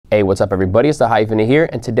Hey, what's up everybody? It's the Hyphenate here,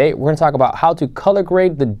 and today we're going to talk about how to color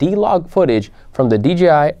grade the D-Log footage from the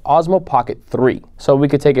DJI Osmo Pocket 3. So we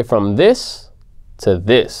could take it from this to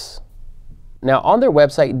this. Now on their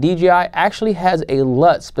website, DJI actually has a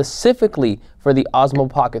LUT specifically for the Osmo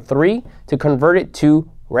Pocket 3 to convert it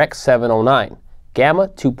to Rec. 709, Gamma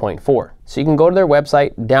 2.4. So you can go to their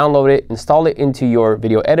website, download it, install it into your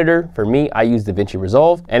video editor. For me, I use DaVinci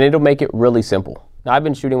Resolve, and it'll make it really simple. Now, I've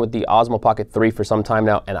been shooting with the Osmo Pocket 3 for some time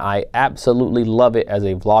now, and I absolutely love it as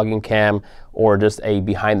a vlogging cam or just a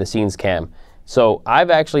behind the scenes cam. So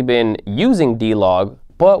I've actually been using D-Log,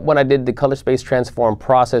 but when I did the color space transform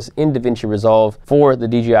process in DaVinci Resolve for the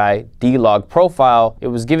DJI D-Log profile, it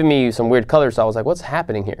was giving me some weird colors. So I was like, what's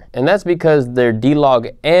happening here? And that's because their D-Log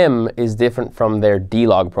M is different from their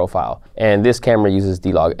D-Log profile. And this camera uses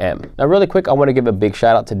D-Log M. Now really quick, I want to give a big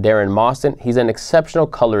shout out to Darren Moston. He's an exceptional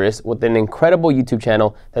colorist with an incredible YouTube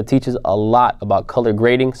channel that teaches a lot about color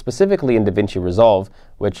grading, specifically in DaVinci Resolve,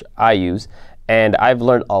 which I use. And I've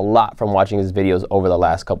learned a lot from watching his videos over the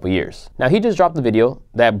last couple years. Now he just dropped the video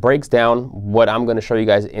that breaks down what I'm going to show you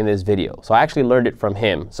guys in this video. So I actually learned it from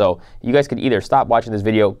him. So you guys could either stop watching this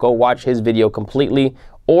video, go watch his video completely,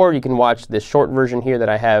 or you can watch this short version here that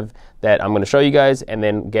I have that I'm going to show you guys and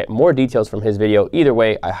then get more details from his video. Either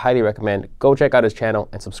way, I highly recommend go check out his channel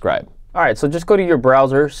and subscribe. All right, so just go to your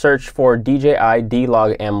browser, search for DJI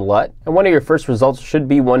D-Log M LUT, and one of your first results should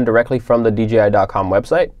be one directly from the DJI.com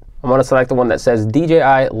website. I'm going to select the one that says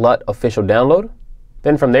DJI LUT official download.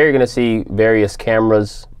 Then from there, you're going to see various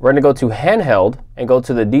cameras. We're going to go to handheld and go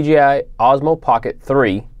to the DJI Osmo Pocket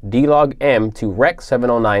 3 D-Log M to Rec.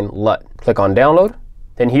 709 LUT. Click on download.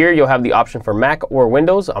 Then here you'll have the option for Mac or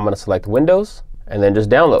Windows. I'm going to select Windows and then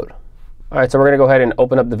just download. All right, so we're going to go ahead and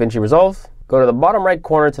open up DaVinci Resolve. Go to the bottom right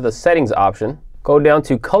corner to the settings option. Go down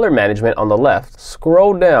to color management on the left.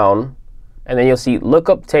 Scroll down and then you'll see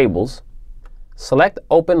lookup tables. Select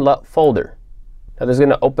Open LUT folder. Now this is going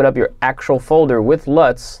to open up your actual folder with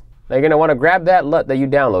LUTs. Now you're going to want to grab that LUT that you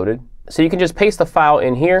downloaded. So you can just paste the file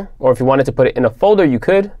in here, or if you wanted to put it in a folder, you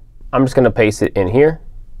could. I'm just going to paste it in here.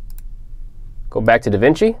 Go back to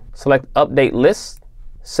DaVinci, select Update List,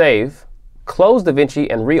 save, close DaVinci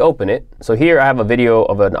and reopen it. So here I have a video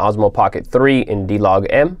of an Osmo Pocket 3 in D-Log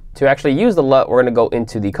M. To actually use the LUT, we're going to go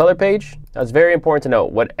into the color page. Now it's very important to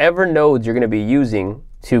note, whatever nodes you're going to be using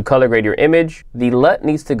to color grade your image, the LUT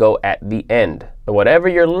needs to go at the end. So whatever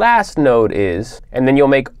your last node is, and then you'll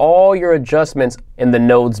make all your adjustments in the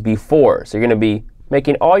nodes before. So you're going to be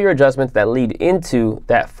making all your adjustments that lead into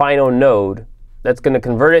that final node that's going to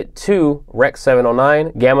convert it to Rec.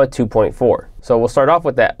 709 Gamma 2.4. So we'll start off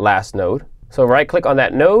with that last node. So right click on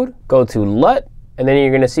that node, go to LUT, and then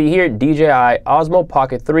you're going to see here DJI Osmo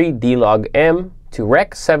Pocket 3 D-Log M to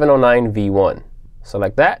Rec. 709 V1.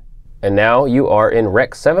 Select that. And now you are in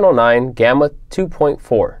Rec. 709 Gamma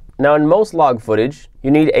 2.4. Now in most log footage, you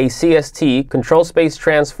need a CST, control space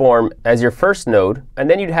transform, as your first node, and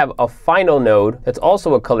then you'd have a final node that's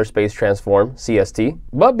also a color space transform, CST.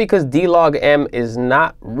 But because D-Log M is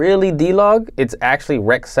not really D-Log, it's actually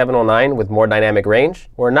Rec. 709 with more dynamic range,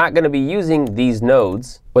 we're not going to be using these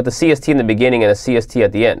nodes with a CST in the beginning and a CST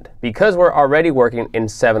at the end. Because we're already working in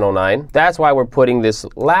 709, that's why we're putting this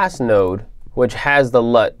last node which has the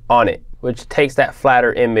LUT on it, which takes that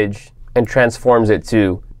flatter image and transforms it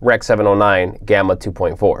to Rec. 709 Gamma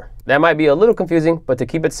 2.4. That might be a little confusing, but to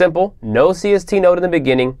keep it simple, no CST node in the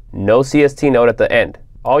beginning, no CST node at the end.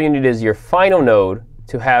 All you need is your final node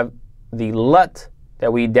to have the LUT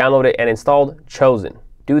that we downloaded and installed chosen.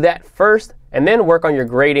 Do that first, and then work on your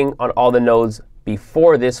grading on all the nodes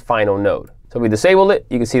before this final node. So we disable it,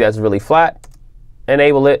 you can see that's really flat.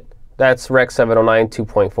 Enable it, that's Rec. 709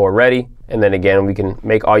 2.4 ready. And then again, we can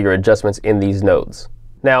make all your adjustments in these nodes.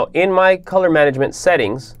 Now, in my color management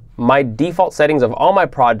settings, my default settings of all my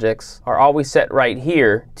projects are always set right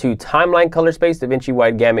here to timeline color space, DaVinci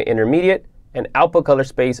Wide Gamut Intermediate, and output color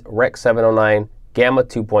space, Rec. 709 Gamma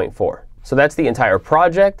 2.4. So that's the entire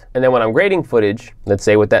project. And then when I'm grading footage, let's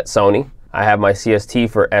say with that Sony, I have my CST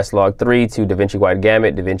for S-Log3 to DaVinci Wide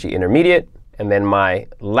Gamut, DaVinci Intermediate, and then my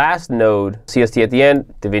last node, CST at the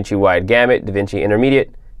end, DaVinci Wide Gamut, DaVinci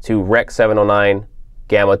Intermediate, to Rec. 709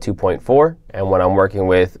 Gamma 2.4. And when I'm working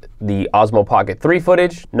with the Osmo Pocket 3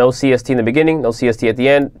 footage, no CST in the beginning, no CST at the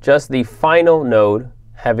end, just the final node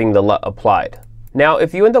having the LUT applied. Now,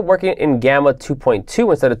 if you end up working in Gamma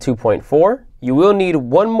 2.2 instead of 2.4, you will need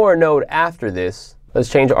one more node after this. Let's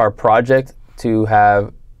change our project to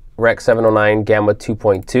have Rec. 709 Gamma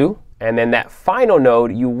 2.2. And then that final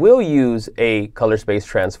node, you will use a color space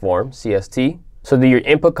transform, CST. So do your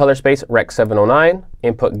input color space Rec. 709,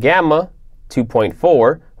 input Gamma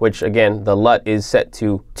 2.4, which again, the LUT is set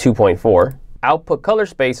to 2.4. Output color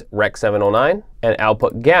space Rec 709, and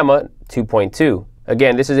output gamma 2.2.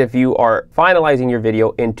 Again, this is if you are finalizing your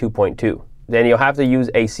video in 2.2. Then you'll have to use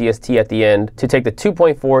a CST at the end to take the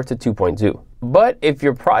 2.4 to 2.2. But if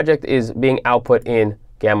your project is being output in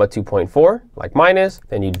gamma 2.4, like mine is,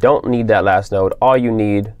 then you don't need that last node. All you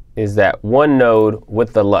need is that one node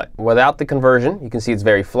with the LUT. Without the conversion, you can see it's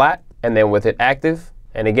very flat, and then with it active,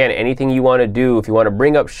 and again, anything you want to do, if you want to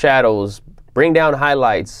bring up shadows, bring down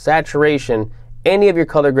highlights, saturation, any of your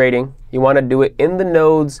color grading, you want to do it in the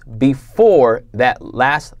nodes before that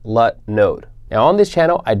last LUT node. Now on this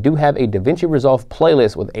channel, I do have a DaVinci Resolve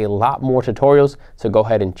playlist with a lot more tutorials, so go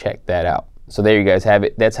ahead and check that out. So there you guys have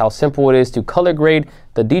it. That's how simple it is to color grade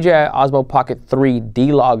the DJI Osmo Pocket 3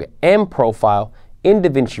 D-Log M profile in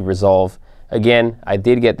DaVinci Resolve. Again, I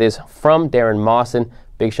did get this from Darren Mawson.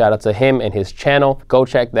 Big shout out to him and his channel. Go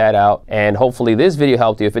check that out. And hopefully this video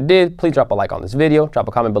helped you. If it did, please drop a like on this video. Drop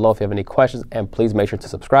a comment below if you have any questions. And please make sure to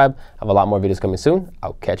subscribe. I have a lot more videos coming soon.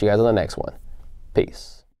 I'll catch you guys on the next one.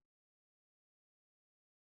 Peace.